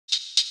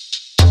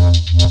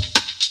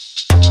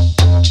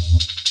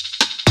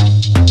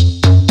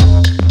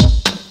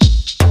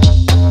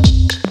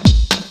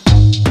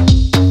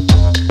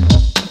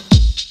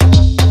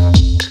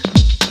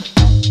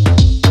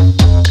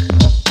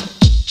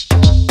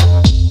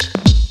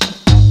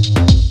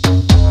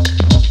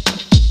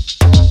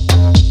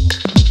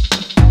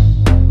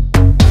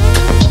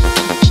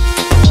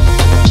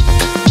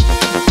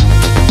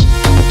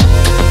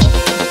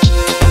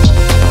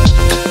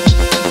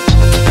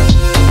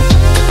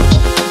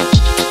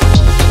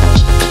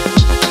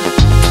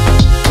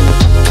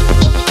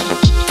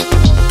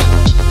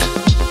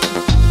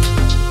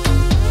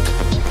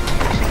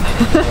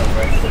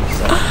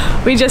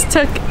We just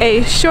took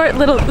a short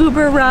little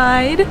Uber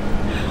ride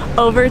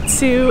over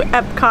to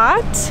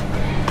Epcot.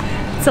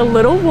 It's a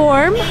little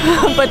warm,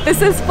 but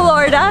this is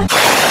Florida.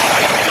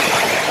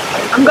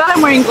 I'm glad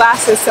I'm wearing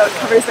glasses so it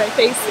covers my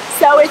face.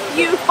 So if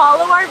you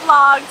follow our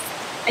vlogs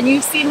and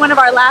you've seen one of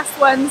our last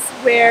ones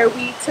where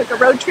we took a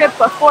road trip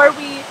before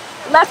we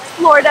left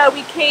Florida,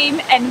 we came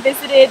and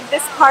visited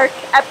this park,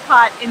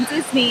 Epcot in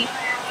Disney.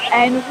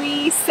 And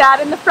we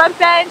sat in the front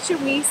bench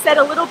and we said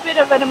a little bit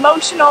of an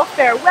emotional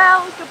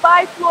farewell.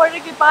 Goodbye Florida,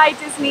 goodbye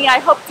Disney. I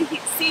hope to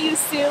see you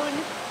soon.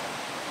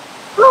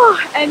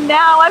 And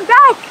now I'm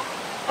back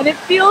and it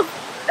feels,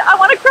 I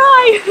want to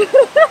cry.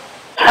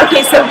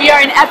 Okay, so we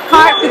are in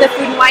Epcot for the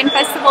Food and Wine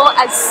Festival.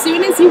 As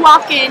soon as you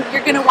walk in,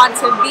 you're going to want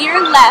to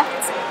veer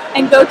left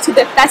and go to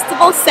the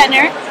Festival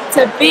Center. It's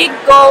a big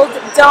gold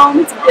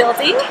domed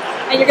building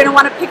and you're going to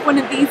want to pick one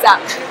of these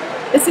up.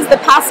 This is the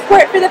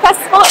passport for the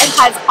festival. It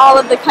has all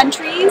of the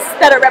countries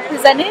that are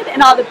represented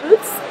and all the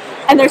booths.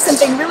 And there's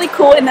something really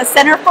cool in the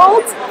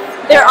centerfold.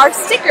 There are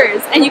stickers,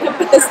 and you can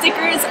put the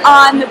stickers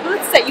on the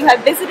booths that you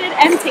have visited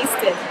and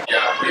tasted.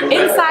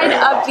 Inside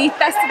of the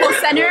festival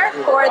center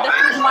for the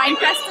Food and Wine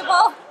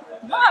Festival,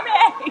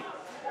 Mommy!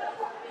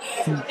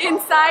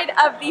 Inside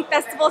of the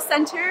festival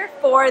center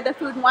for the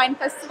Food and Wine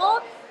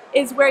Festival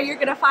is where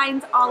you're gonna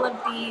find all of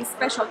the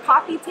special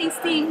coffee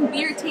tasting,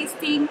 beer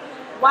tasting,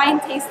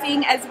 wine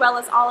tasting, as well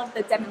as all of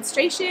the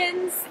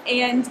demonstrations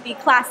and the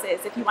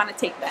classes if you want to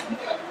take them.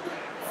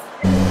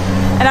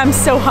 And I'm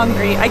so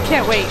hungry, I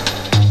can't wait.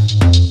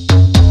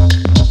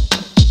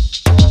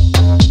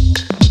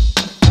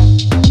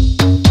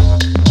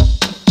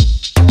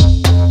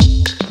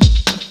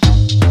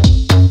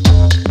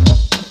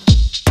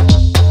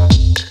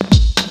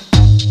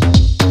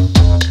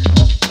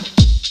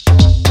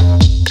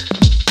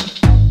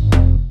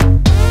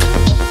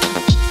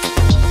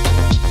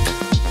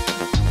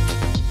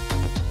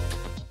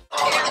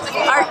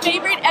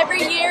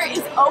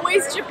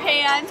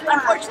 Japan.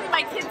 Unfortunately,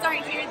 my kids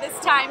aren't here this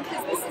time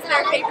because this is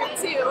their favorite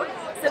too.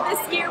 So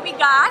this year we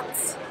got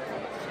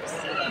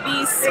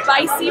the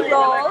spicy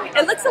roll.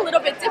 It looks a little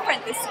bit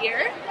different this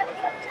year.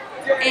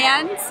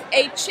 And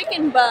a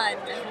chicken bun.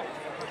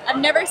 I've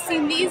never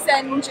seen these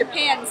in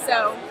Japan,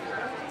 so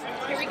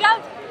here we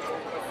go.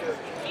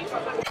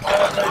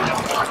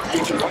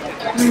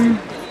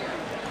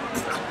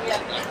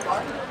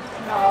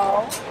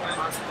 No.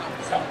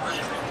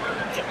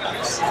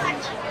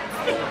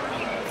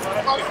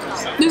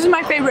 This is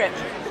my favorite.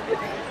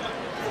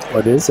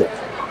 What is it?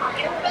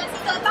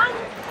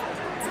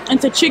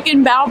 It's a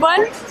chicken bao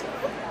bun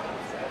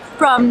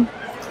from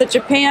the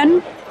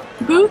Japan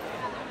booth.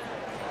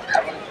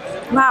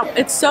 Wow,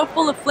 it's so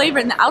full of flavor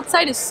and the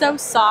outside is so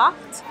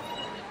soft.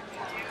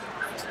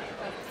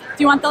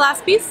 Do you want the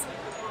last piece?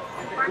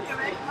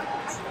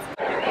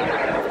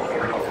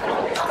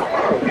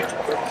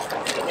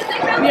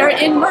 We are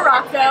in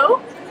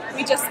Morocco.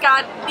 We just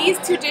got these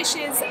two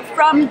dishes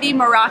from the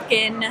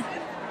Moroccan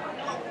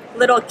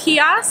little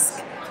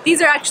kiosk.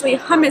 These are actually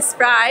hummus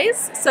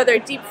fries, so they're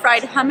deep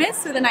fried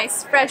hummus with a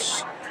nice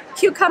fresh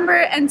cucumber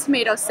and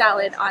tomato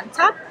salad on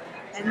top.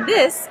 And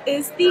this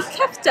is the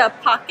Kefta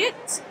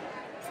pocket.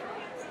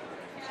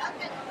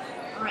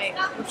 All right,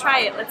 we'll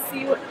try it. Let's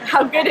see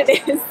how good it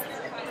is.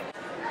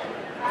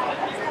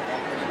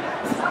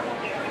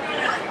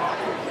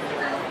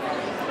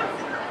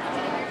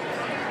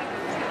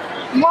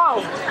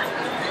 Whoa!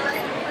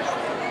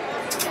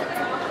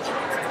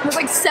 There's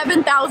like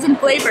 7,000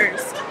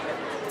 flavors.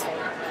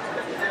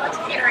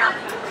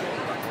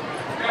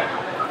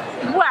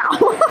 Wow!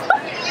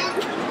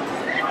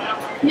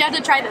 You have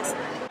to try this.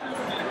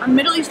 A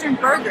Middle Eastern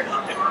burger.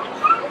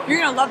 You're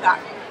gonna love that.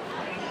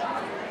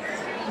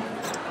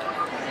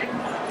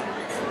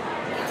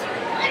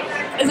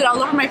 Is it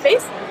all over my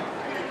face?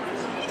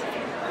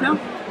 No?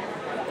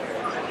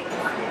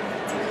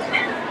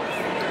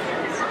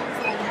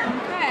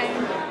 Okay.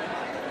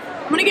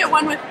 I'm gonna get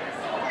one with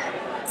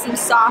some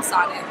sauce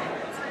on it.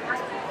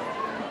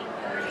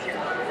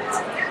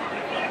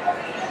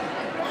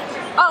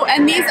 Oh,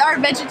 and these are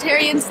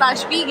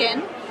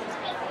vegetarian/vegan.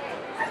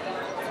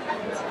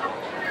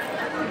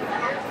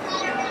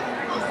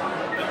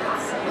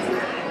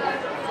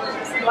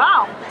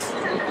 Wow.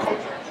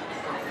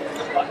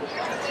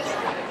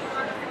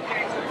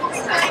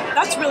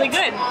 That's really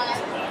good.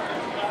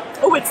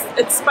 Oh,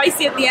 it's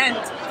spicy at the end.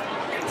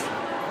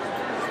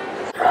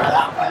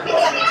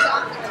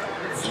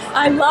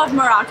 I love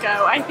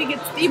Morocco. I think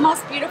it's the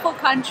most beautiful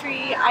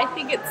country. I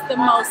think it's the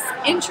most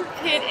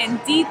intricate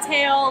and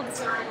detailed.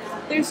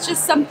 There's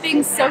just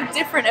something so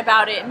different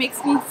about it. It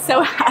makes me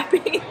so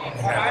happy.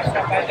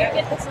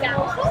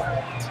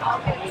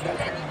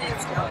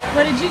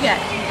 What did you get?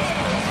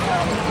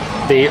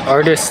 The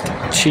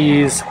Artisan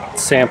Cheese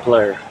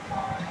Sampler.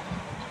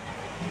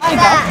 I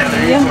got the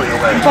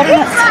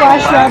Butternut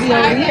Squash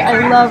Ravioli.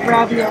 I love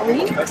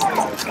ravioli.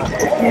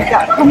 We've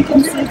got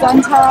pumpkin seeds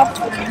on top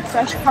and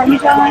fresh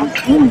Parmesan.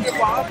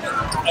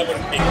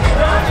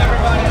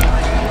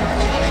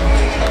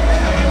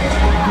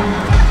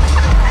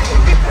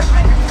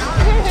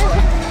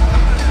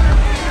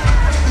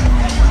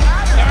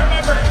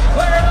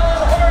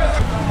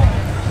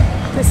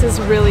 This is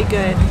really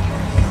good.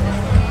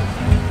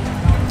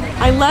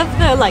 I love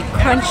the like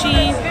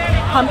crunchy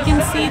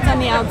pumpkin seeds on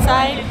the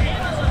outside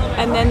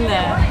and then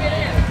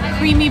the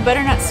creamy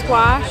butternut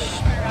squash.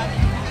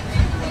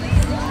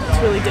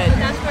 It's really good.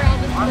 That's where all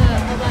the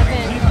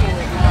 11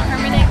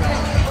 permanent.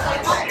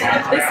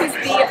 This is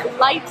the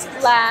Light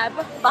Lab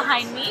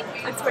behind me.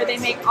 It's where they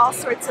make all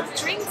sorts of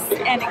drinks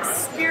and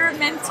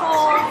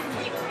experimental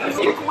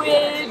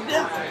liquid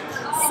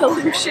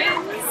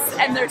solutions.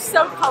 And they're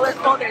so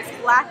colorful. There's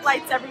black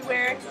lights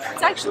everywhere.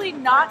 It's actually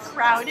not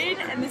crowded,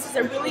 and this is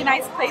a really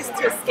nice place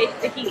to escape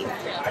the heat.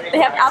 They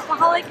have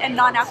alcoholic and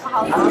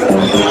non-alcoholic.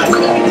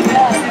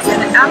 This is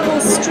an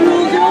apple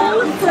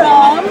strudel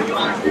from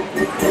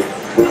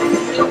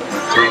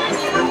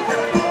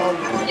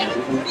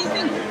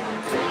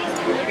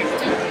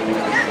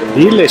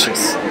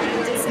Delicious.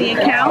 Disney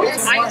account.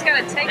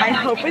 I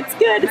hope it's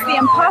good. It's the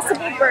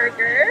Impossible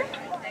Burger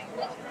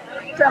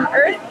from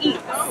Earth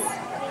Eats.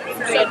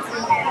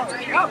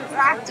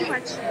 Oh, too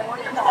much.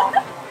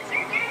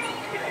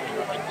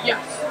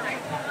 Yes.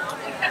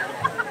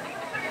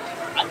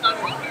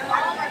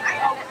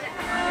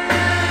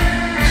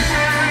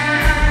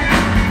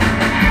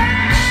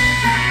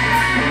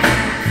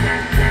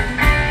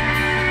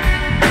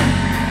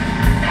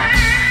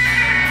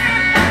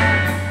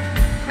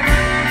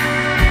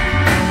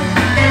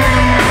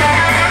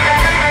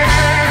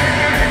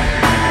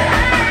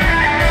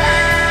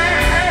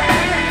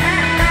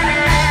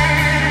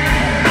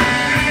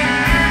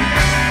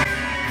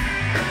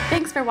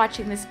 Thanks for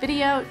watching this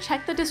video.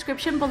 Check the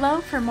description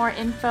below for more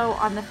info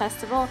on the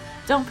festival.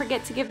 Don't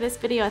forget to give this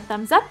video a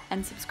thumbs up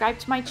and subscribe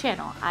to my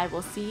channel. I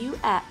will see you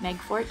at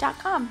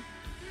megfort.com.